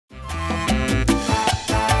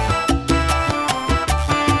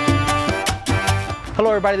Hello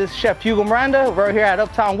everybody, this is Chef Hugo Miranda. We're here at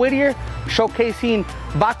Uptown Whittier, showcasing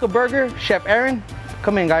Vaka Burger. Chef Aaron,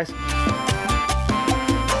 come in guys.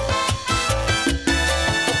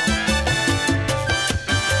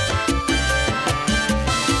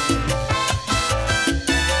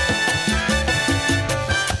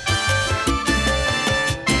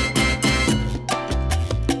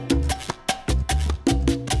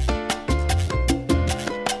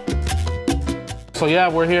 So yeah,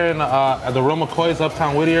 we're here in at the Real McCoy's,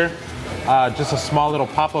 Uptown Whittier. Just a small little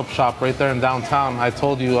pop-up shop right there in downtown. I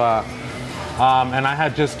told you, and I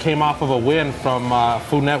had just came off of a win from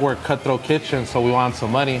Food Network Cutthroat Kitchen, so we wanted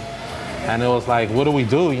some money. And it was like, what do we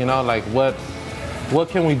do? You know, like what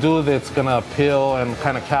can we do that's gonna appeal and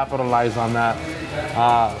kind of capitalize on that?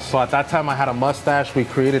 So at that time I had a mustache. We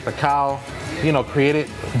created the cow, you know,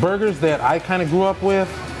 created burgers that I kind of grew up with,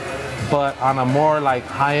 but on a more like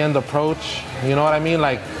high-end approach. You know what I mean?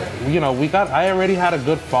 Like, you know, I already had a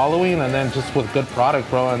good following, and then just with good product,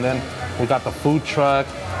 bro. And then we got the food truck,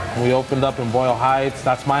 and we opened up in Boyle Heights.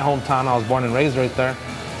 That's my hometown. I was born and raised right there.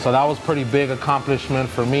 So that was pretty big accomplishment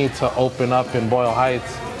for me to open up in Boyle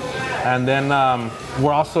Heights. And then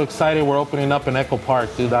we're also excited. We're opening up in Echo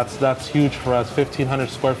Park, dude. That's huge for us. 1,500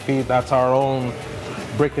 square feet. That's our own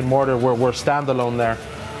brick and mortar. We're standalone there.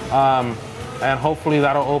 And hopefully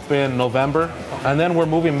that'll open November. And then we're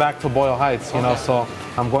moving back to Boyle Heights, you know, so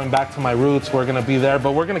I'm going back to my roots. We're gonna be there,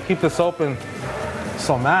 but we're gonna keep this open.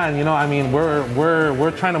 So man, you know, I mean,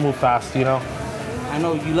 we're trying to move fast, you know. I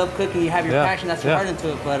know you love cooking, you have your passion, that's your heart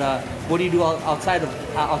into it, but what do you do outside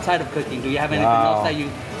of cooking? Do you have anything else that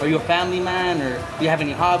are you a family man, or do you have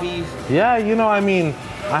any hobbies? Yeah, you know, I mean,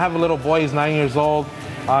 I have a little boy, he's 9 years old.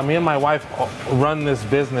 Me and my wife run this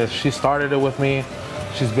business. She started it with me.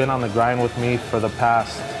 She's been on the grind with me for the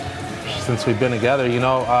past, since we've been together, you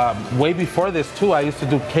know. Way before this too, I used to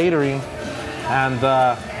do catering, and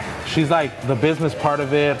she's like the business part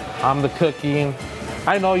of it. I'm the cooking.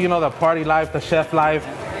 I know, you know, the party life, the chef life.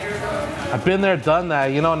 I've been there, done that,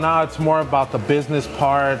 you know. Now it's more about the business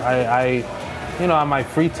part. You know, on my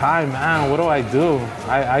free time, man, what do I do?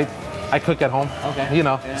 I cook at home, you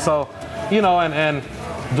know. Yeah. So, you know, and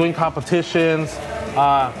doing competitions.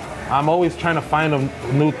 I'm always trying to find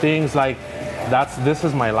new things. Like this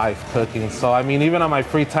is my life, cooking. So I mean, even on my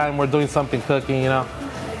free time, we're doing something cooking. You know,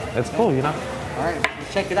 it's cool. You know. All right,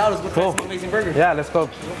 let's check it out. Let's go try some amazing burgers. Yeah, let's go.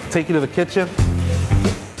 Take you to the kitchen. So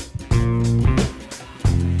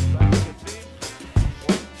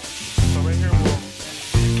right here,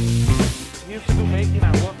 we used to do baking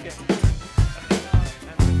at Wolfgang.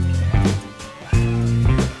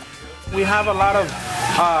 We have a lot of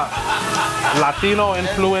Latino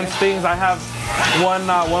influence things. I have one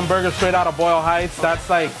burger straight out of Boyle Heights. That's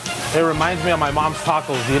like, it reminds me of my mom's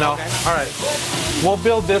tacos, you know? Okay. All right, we'll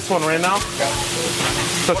build this one right now. Okay.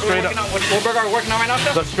 So what burger are we working on right now,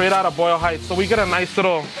 Chef? The straight out of Boyle Heights. So we get a nice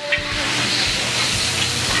little,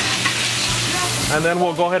 and then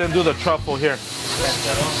we'll go ahead and do the truffle here.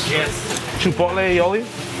 Yes. Chipotle aioli.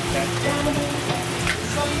 Okay.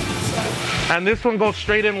 And this one goes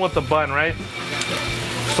straight in with the bun, right?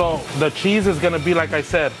 So the cheese is gonna be, like I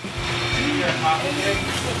said,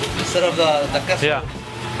 instead of the queso. Yeah,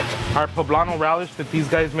 our poblano relish that these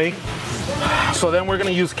guys make. So then we're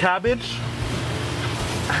gonna use cabbage,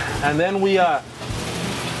 and then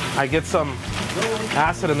I get some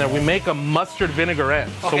acid in there. We make a mustard vinaigrette.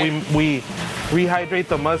 Okay. So we rehydrate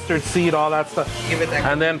the mustard seed, all that stuff,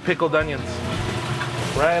 and then pickled onions,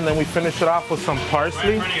 right? And then we finish it off with some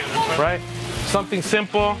parsley, right? Something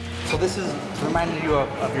simple. So this is reminding you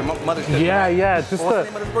of your mother's cooking, yeah, right? yeah, just the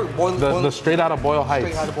straight out of Boyle Heights.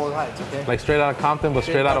 Straight out of Boyle Heights, okay. Like straight out of Compton, but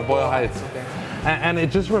straight out of Boyle Heights. Okay. And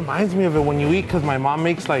it just reminds me of it when you eat, because my mom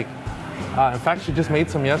makes like, in fact, she just made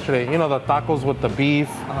some yesterday. You know, the tacos with the beef,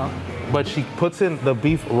 but she puts in the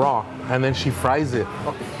beef raw, and then she fries it.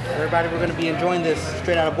 Okay. Everybody, we're gonna be enjoying this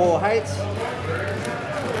straight out of Boyle Heights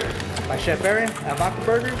by Chef Aaron at Vaka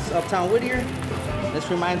Burgers, Uptown Whittier. This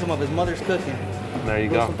reminds him of his mother's cooking. There you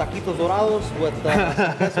go. Some taquitos dorados with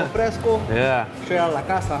queso fresco. Yeah. Straight out of la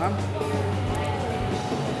casa, huh?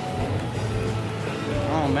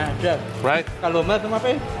 Oh man, Chef. Right? Got a little meth in my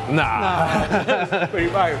face? Nah. Pretty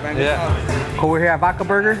fire, man. Yeah. Cool, we're here at Vaka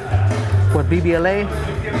Burger with BBLA.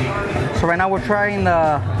 So right now we're trying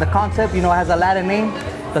the concept, you know, it has a Latin name.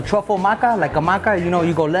 The truffle maca, like a maca, you know,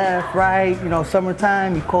 you go left, right, you know,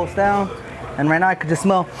 summertime, you coast down. And right now I could just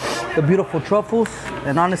smell the beautiful truffles,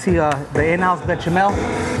 and honestly, the in-house bechamel.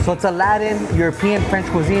 So it's a Latin, European, French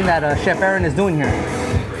cuisine that Chef Aaron is doing here.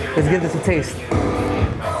 Let's give this a taste.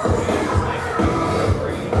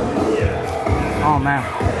 Oh man.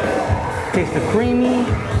 Taste the creamy,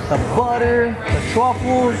 the butter, the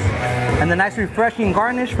truffles, and the nice refreshing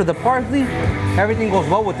garnish for the parsley. Everything goes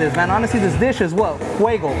well with this, man. Honestly, this dish is what?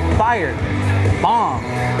 Fuego, fire, bomb.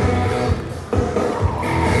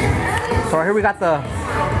 So right here we got the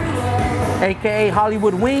AKA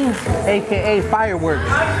Hollywood wings, AKA fireworks.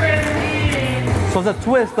 So it's a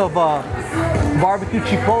twist of barbecue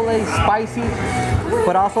chipotle, spicy,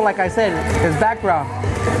 but also, like I said, his background.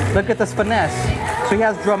 Look at this finesse. So he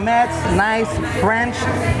has drumettes, nice, French.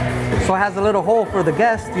 So it has a little hole for the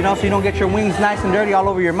guest, you know, so you don't get your wings nice and dirty all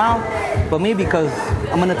over your mouth. But me, because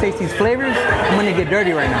I'm gonna taste these flavors, I'm gonna get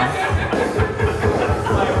dirty right now.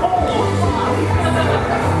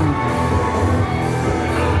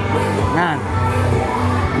 Man,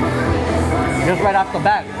 just right off the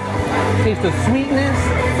bat, taste the sweetness,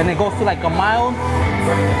 and it goes to like a mild.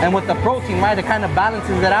 And with the protein, right, it kind of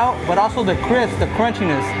balances it out, but also the crisp, the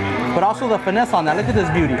crunchiness, but also the finesse on that. Look at this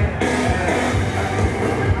beauty.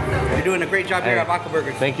 You're doing a great job here at Vaka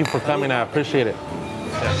Burger. Thank you for coming. I appreciate it.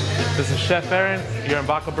 This is Chef Aaron. You're in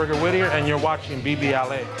Vaka Burger Whittier, and you're watching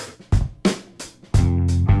BBLA.